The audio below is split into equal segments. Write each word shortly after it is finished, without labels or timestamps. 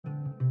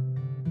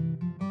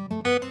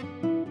Hi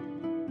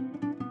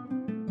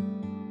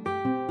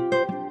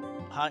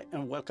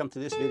and welcome to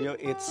this video.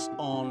 It's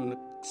on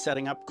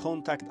setting up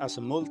Kontakt as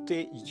a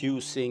multi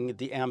using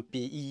the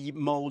MPE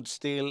mode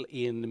still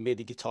in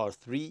MIDI Guitar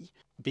 3,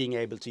 being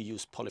able to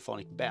use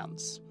polyphonic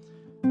bends.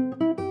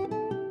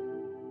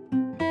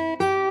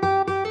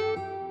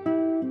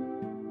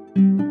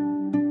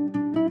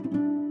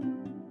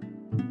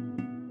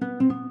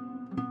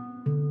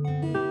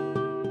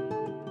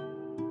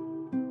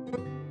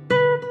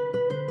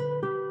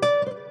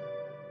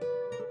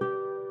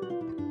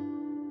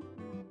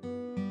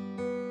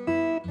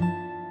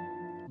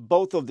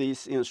 Both of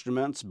these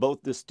instruments,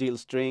 both the steel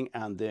string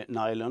and the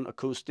nylon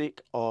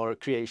acoustic, are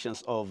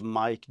creations of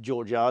Mike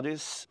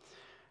Georgiadis.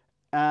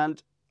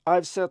 And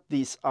I've set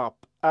these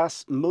up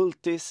as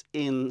multis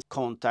in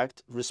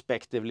Kontakt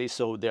respectively,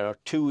 so there are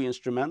two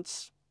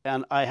instruments,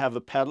 and I have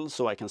a pedal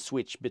so I can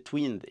switch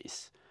between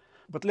these.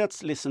 But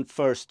let's listen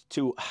first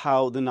to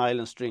how the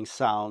nylon strings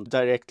sound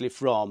directly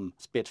from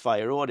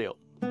Spitfire Audio.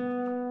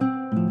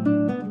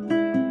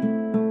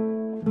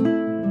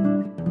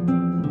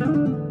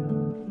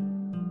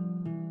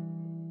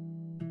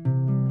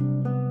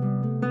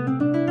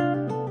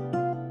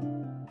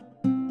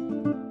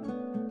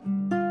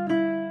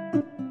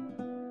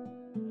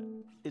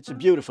 It's a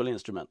beautiful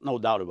instrument, no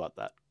doubt about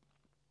that.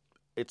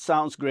 It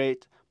sounds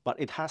great, but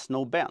it has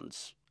no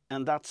bends.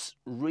 And that's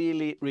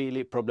really,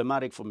 really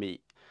problematic for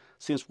me.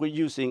 Since we're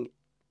using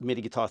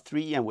MIDI Guitar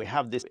 3 and we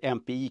have this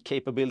MPE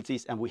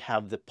capabilities and we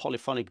have the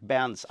polyphonic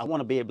bends, I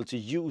want to be able to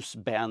use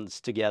bends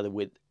together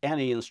with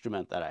any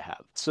instrument that I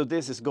have. So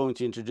this is going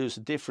to introduce a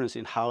difference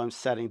in how I'm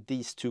setting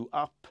these two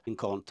up in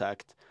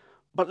Kontakt.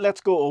 But let's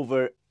go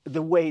over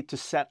the way to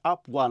set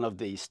up one of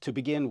these to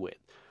begin with.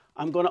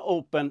 I'm going to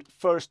open,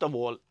 first of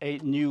all, a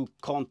new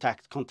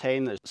Kontakt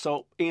container.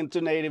 So into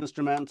Native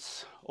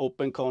Instruments,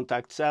 open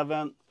Kontakt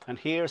 7, and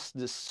here's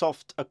the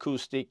soft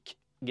acoustic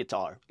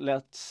guitar.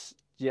 Let's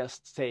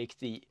just take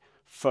the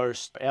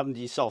first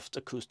MG soft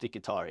acoustic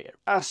guitar here.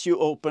 As you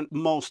open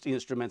most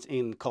instruments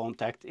in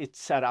Kontakt, it's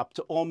set up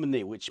to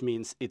OMNI, which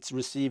means it's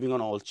receiving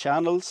on all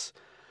channels.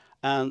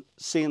 And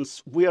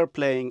since we are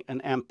playing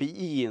an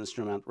MPE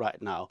instrument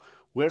right now,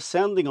 we're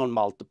sending on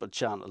multiple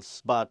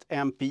channels, but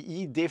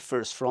MPE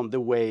differs from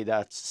the way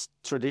that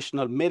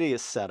traditional MIDI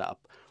is set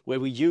up, where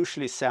we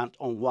usually send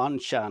on one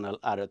channel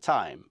at a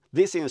time.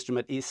 This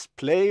instrument is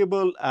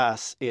playable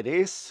as it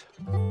is.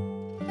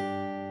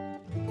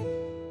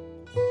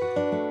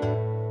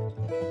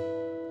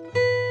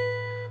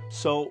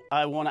 So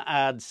I want to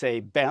add, say,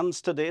 bends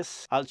to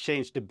this. I'll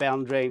change the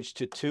bend range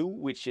to 2,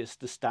 which is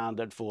the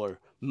standard for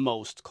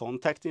most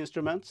Kontakt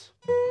instruments.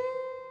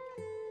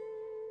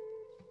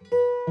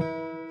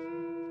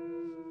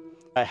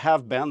 I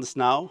have bends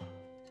now.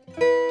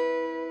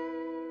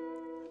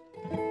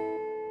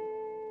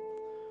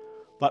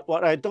 But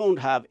what I don't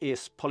have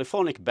is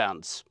polyphonic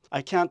bends.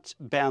 I can't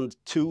bend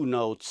 2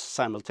 notes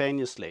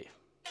simultaneously.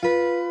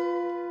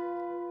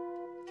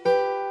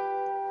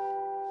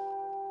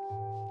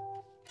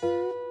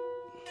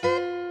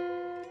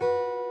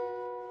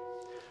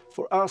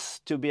 For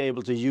us to be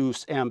able to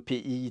use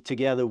MPE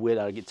together with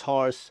our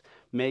guitars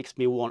makes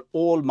me want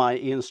all my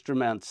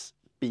instruments,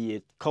 be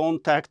it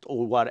Kontakt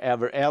or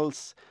whatever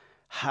else,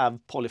 have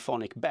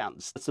polyphonic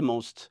bends. That's the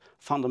most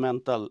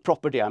fundamental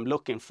property I'm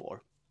looking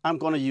for. I'm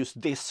going to use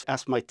this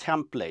as my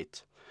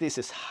template. This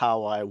is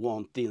how I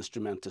want the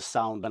instrument to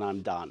sound when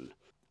I'm done.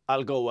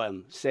 I'll go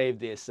and save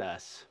this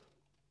as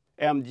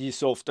MG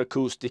Soft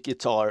Acoustic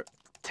Guitar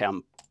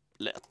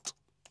Template.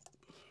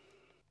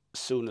 As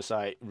soon as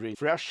I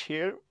refresh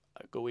here,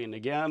 I go in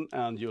again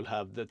and you'll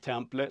have the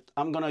template.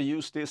 I'm going to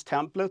use this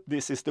template.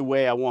 This is the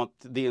way I want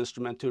the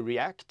instrument to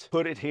react.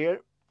 Put it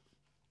here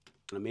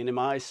and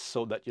minimize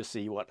so that you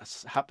see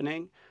what's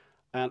happening.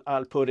 And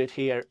I'll put it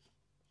here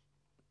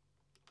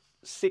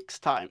 6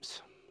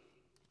 times.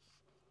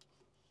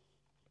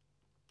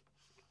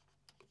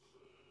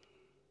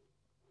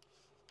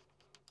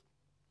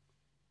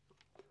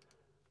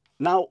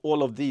 Now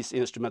all of these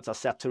instruments are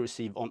set to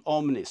receive on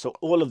OMNI, so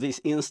all of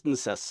these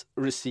instances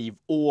receive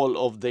all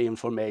of the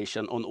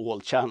information on all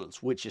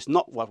channels, which is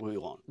not what we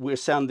want. We're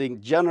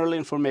sending general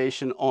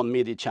information on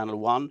MIDI channel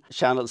 1,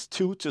 channels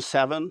 2 to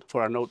 7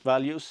 for our note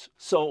values.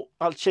 So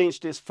I'll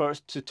change this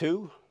first to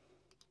 2.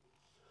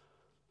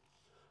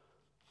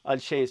 I'll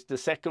change the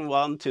second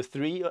one to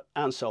 3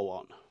 and so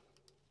on.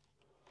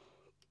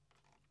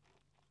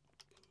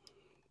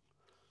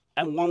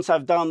 And once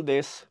I've done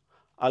this,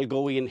 I'll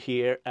go in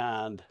here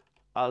and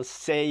I'll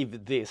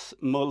save this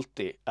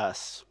multi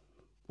as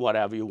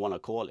whatever you want to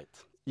call it.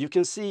 You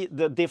can see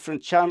the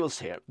different channels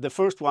here. The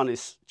first one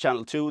is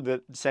channel 2,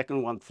 the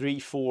second one 3,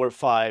 4,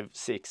 5,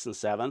 6 and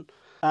 7.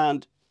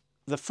 And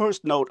the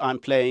first note I'm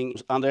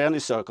playing under any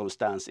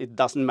circumstance, it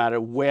doesn't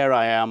matter where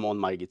I am on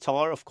my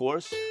guitar, of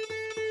course.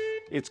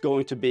 It's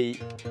going to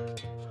be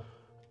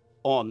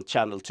on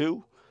channel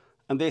 2.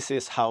 And this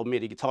is how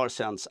MIDI Guitar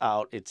sends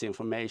out its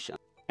information.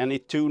 Any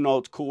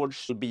 2-note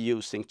chords will be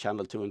using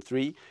channel 2 and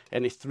 3.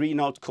 Any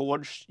 3-note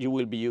chords you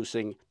will be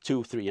using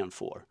 2, 3 and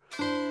 4.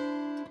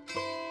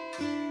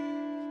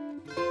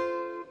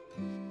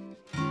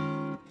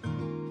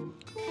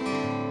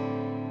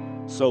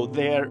 So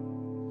there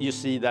you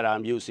see that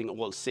I'm using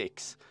all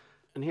 6.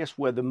 And here's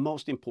where the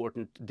most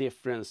important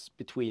difference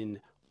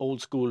between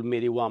old school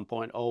MIDI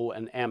 1.0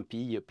 and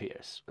MPE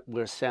appears.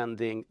 We're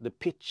sending the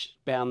pitch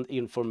bend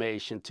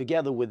information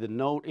together with the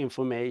note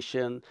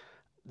information,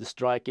 the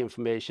strike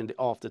information, the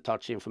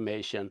aftertouch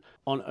information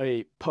on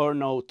a per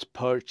note,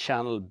 per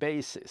channel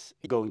basis,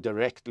 going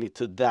directly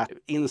to that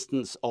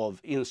instance of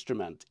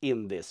instrument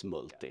in this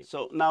multi.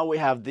 So now we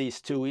have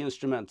these 2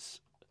 instruments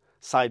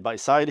side by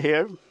side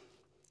here,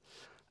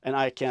 and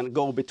I can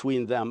go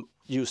between them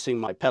using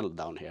my pedal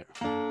down here.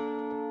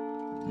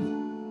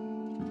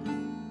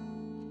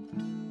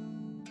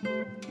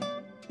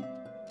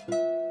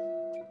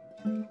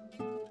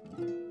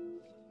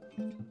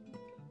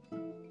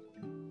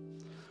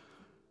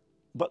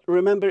 But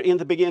remember in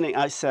the beginning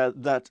I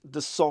said that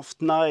the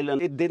soft nylon,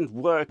 it didn't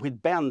work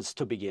with bends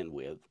to begin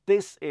with.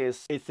 This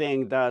is a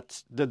thing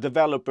that the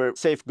developer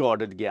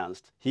safeguarded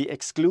against. He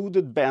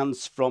excluded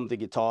bends from the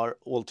guitar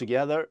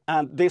altogether,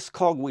 and this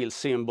cogwheel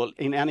symbol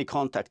in any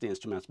Kontakt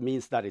instrument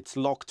means that it's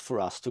locked for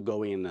us to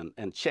go in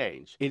and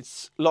change.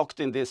 It's locked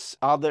in this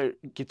other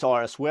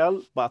guitar as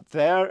well, but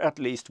there at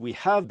least we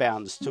have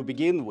bends to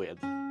begin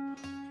with.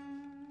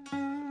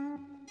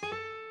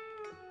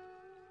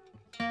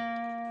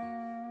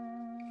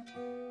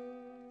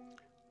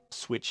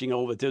 Switching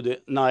over to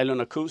the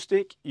nylon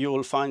acoustic,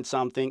 you'll find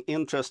something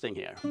interesting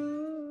here.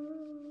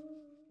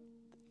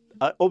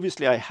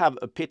 Obviously I have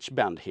a pitch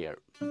bend here,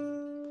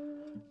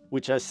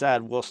 which I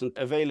said wasn't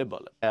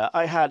available.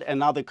 I had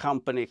another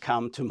company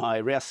come to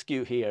my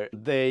rescue here.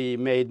 They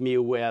made me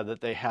aware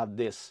that they had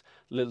this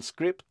little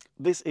script.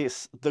 This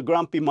is the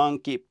Grumpy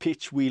Monkey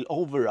pitch wheel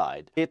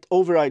override. It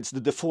overrides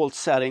the default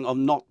setting of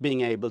not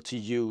being able to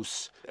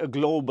use a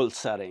global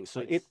setting.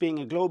 So it being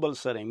a global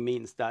setting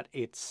means that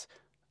it's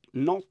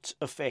not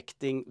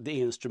affecting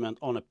the instrument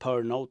on a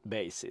per note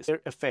basis.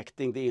 They're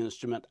affecting the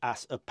instrument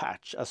as a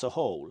patch, as a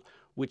whole,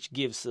 which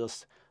gives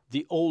us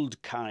the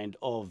old kind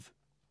of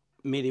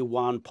MIDI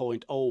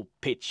 1.0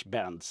 pitch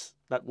bends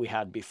that we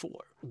had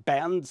before.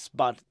 Bends,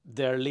 but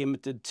they're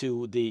limited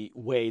to the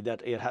way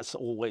that it has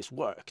always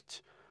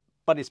worked.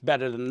 But it's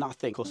better than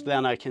nothing, because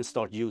then I can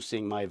start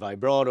using my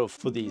vibrato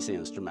for these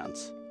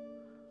instruments.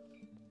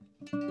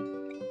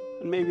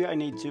 And maybe I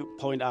need to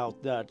point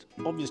out that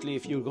obviously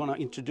if you're going to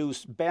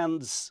introduce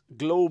bends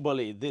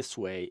globally this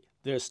way,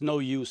 there's no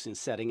use in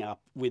setting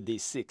up with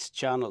these 6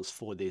 channels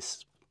for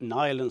this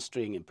nylon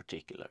string in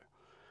particular.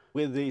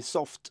 With the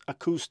soft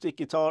acoustic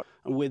guitar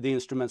and with the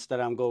instruments that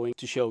I'm going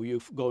to show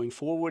you going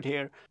forward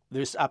here,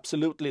 there's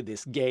absolutely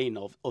this gain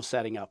of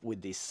setting up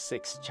with these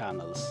 6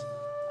 channels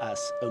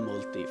as a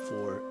multi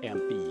for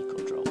MPE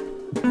control.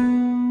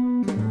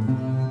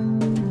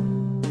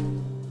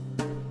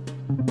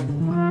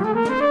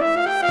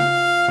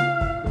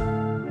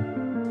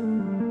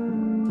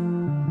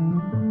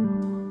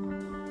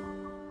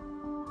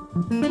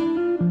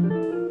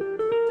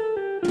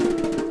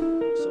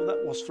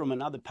 From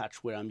another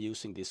patch where I'm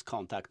using this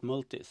Kontakt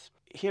MULTIS.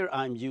 Here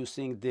I'm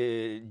using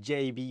the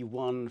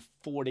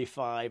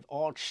JB145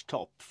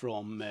 Archtop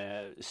from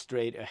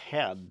Straight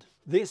Ahead.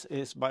 This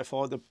is by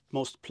far the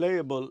most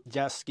playable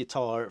jazz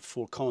guitar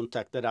for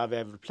Kontakt that I've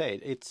ever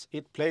played.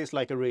 It plays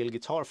like a real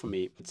guitar for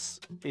me.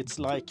 It's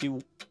like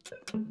you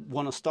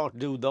want to start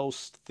do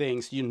those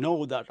things you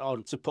know that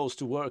aren't supposed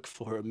to work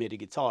for a MIDI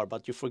guitar,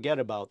 but you forget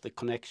about the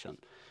connection.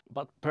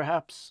 But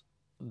perhaps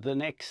the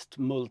next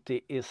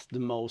multi is the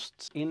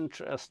most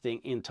interesting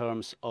in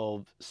terms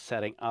of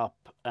setting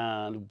up,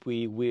 and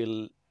we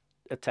will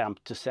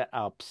attempt to set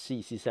up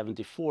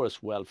CC74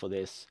 as well for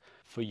this,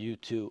 for you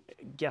to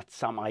get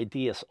some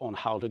ideas on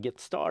how to get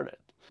started.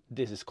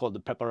 This is called the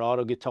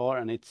Preparato guitar,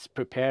 and it's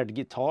prepared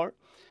guitar.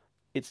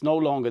 It's no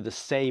longer the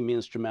same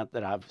instrument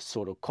that I've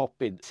sort of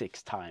copied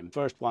 6 times.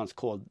 First one's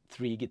called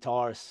 3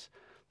 guitars,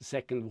 the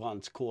second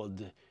one's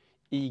called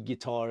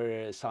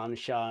E-guitar,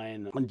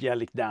 sunshine,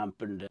 angelic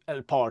dampened,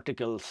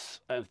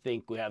 particles. I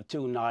think we have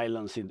 2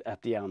 nylons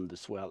at the end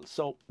as well.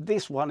 So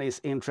this one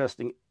is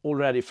interesting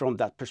already from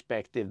that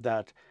perspective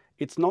that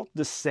it's not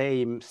the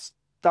same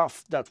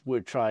stuff that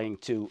we're trying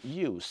to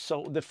use.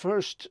 So the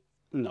first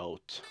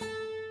note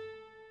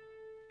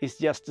is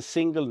just a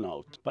single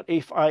note. But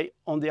if I,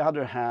 on the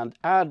other hand,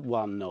 add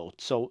 1 note,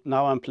 so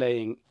now I'm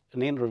playing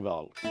an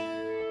interval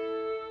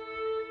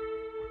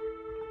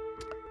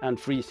and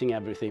freezing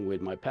everything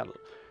with my pedal,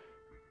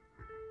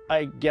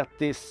 I get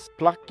this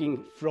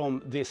plucking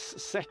from this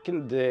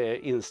second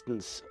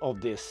instance of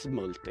this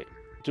multi.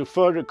 To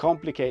further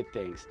complicate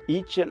things,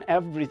 each and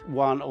every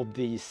one of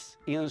these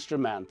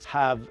instruments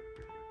have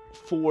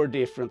 4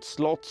 different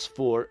slots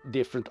for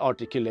different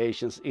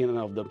articulations in and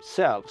of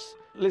themselves.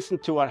 Listen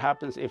to what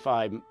happens if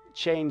I'm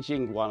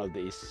changing one of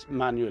these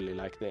manually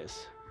like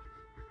this.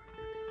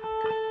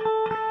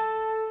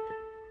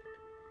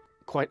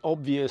 Quite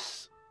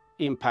obvious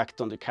impact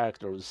on the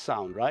character of the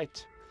sound,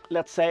 right?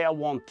 Let's say I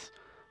want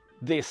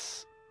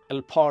this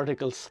L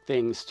particles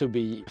things to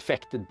be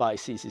affected by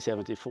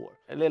CC74.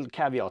 A little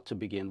caveat to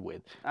begin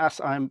with.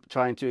 As I'm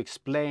trying to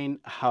explain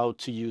how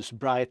to use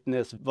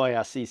brightness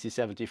via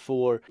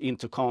CC74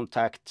 into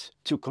Kontakt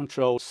to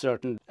control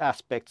certain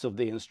aspects of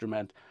the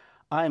instrument,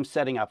 I'm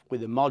setting up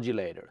with a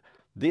modulator.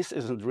 This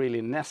isn't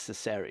really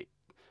necessary.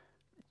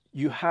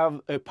 You have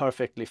a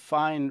perfectly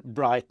fine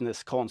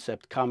brightness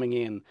concept coming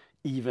in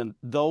even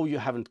though you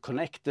haven't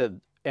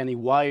connected any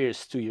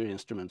wires to your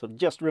instrument. So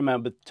just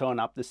remember to turn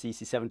up the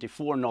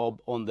CC74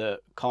 knob on the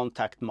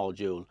Kontakt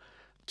module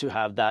to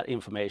have that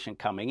information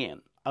coming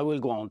in. I will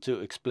go on to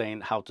explain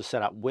how to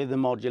set up with the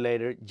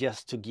modulator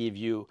just to give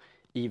you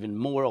even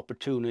more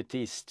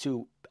opportunities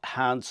to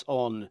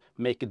hands-on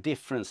make a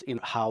difference in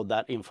how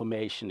that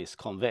information is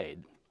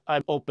conveyed.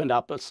 I've opened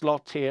up a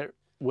slot here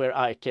where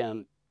I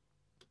can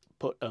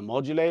put a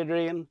modulator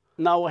in.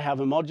 Now I have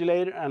a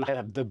modulator and I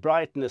have the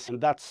brightness, and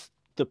that's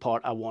the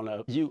part I want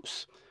to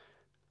use.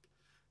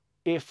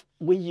 If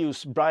we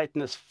use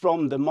brightness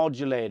from the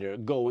modulator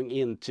going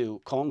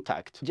into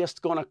Kontakt,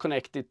 just gonna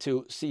connect it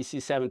to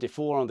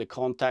CC74 on the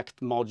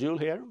Kontakt module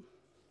here.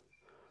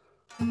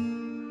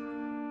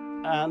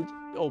 And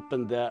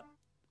open the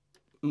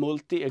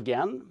Multi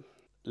again.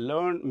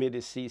 Learn MIDI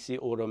CC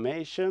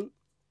automation.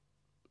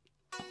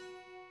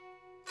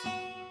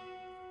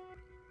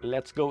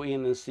 Let's go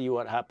in and see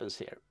what happens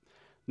here.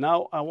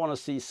 Now I want to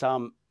see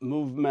some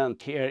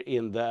movement here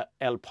in the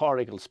L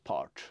particles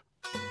part.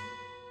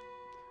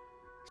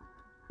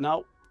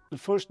 Now, the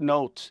first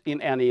note in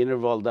any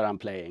interval that I'm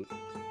playing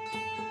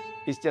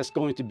is just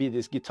going to be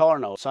this guitar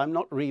note. So I'm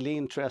not really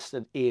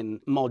interested in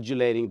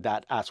modulating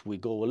that as we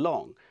go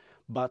along.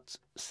 But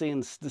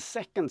since the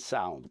second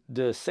sound,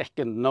 the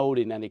second note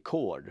in any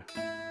chord,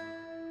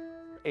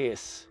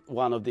 is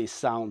one of these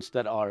sounds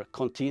that are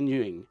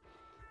continuing,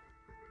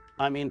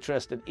 I'm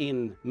interested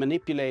in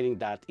manipulating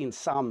that in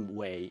some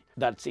way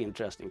that's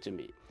interesting to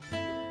me.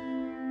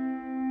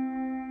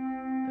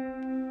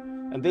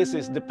 And this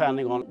is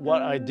depending on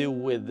what I do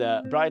with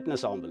the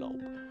brightness envelope.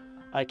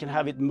 I can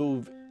have it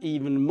move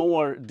even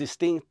more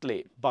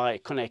distinctly by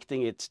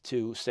connecting it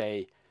to,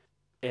 say,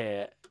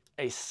 a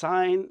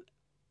SINE.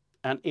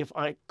 And if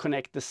I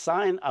connect the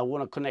SINE, I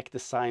want to connect the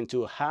SINE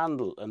to a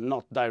handle and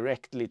not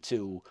directly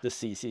to the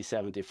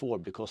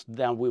CC74, because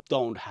then we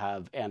don't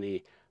have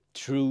any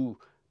true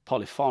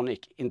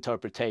polyphonic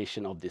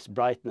interpretation of this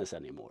brightness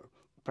anymore.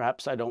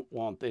 Perhaps I don't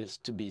want this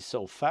to be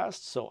so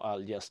fast, so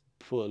I'll just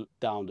pull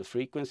down the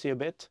frequency a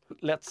bit.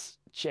 Let's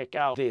check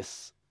out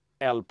this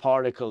L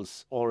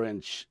particles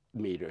orange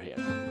meter here.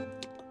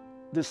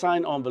 The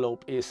SINE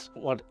envelope is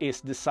what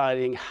is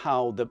deciding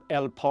how the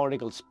L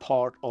particles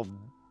part of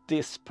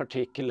this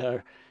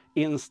particular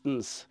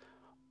instance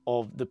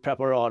of the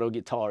Preparato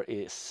guitar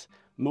is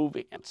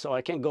moving. And so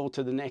I can go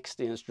to the next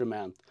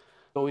instrument,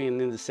 go in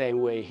the same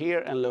way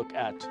here and look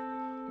at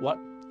what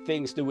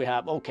things do we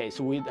have. Okay,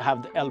 so we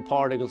have the L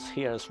particles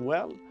here as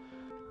well.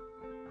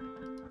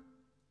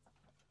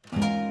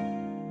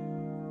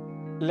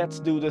 Let's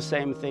do the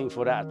same thing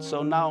for that.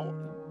 So now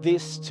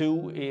this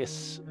too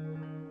is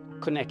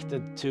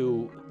connected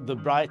to the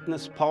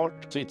brightness part.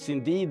 So it's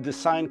indeed the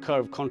sine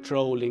curve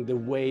controlling the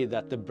way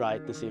that the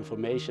brightness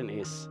information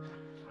is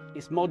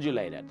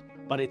modulated,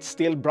 but it's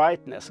still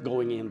brightness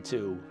going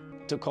into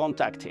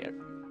Kontakt here.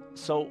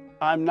 So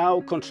I'm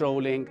now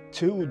controlling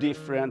two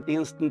different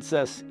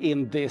instances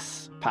in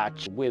this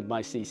patch with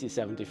my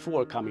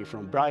CC74 coming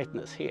from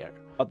brightness here.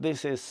 But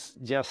this is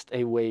just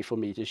a way for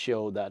me to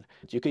show that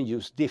you can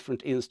use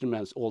different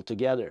instruments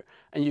altogether,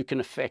 and you can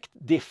affect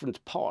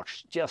different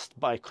parts just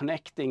by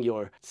connecting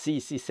your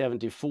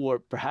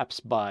CC74, perhaps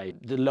by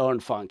the Learn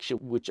function,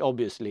 which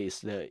obviously is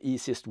the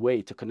easiest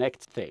way to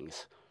connect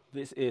things.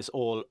 This is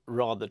all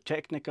rather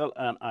technical,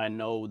 and I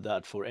know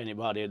that for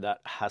anybody that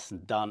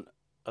hasn't done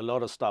a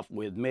lot of stuff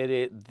with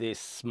MIDI,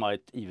 this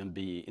might even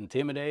be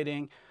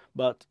intimidating,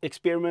 but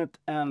experiment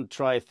and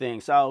try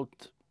things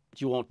out.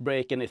 You won't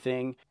break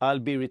anything. I'll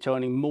be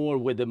returning more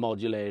with the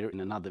modulator in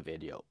another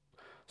video.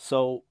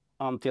 So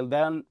until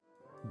then,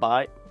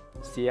 bye,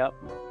 see ya.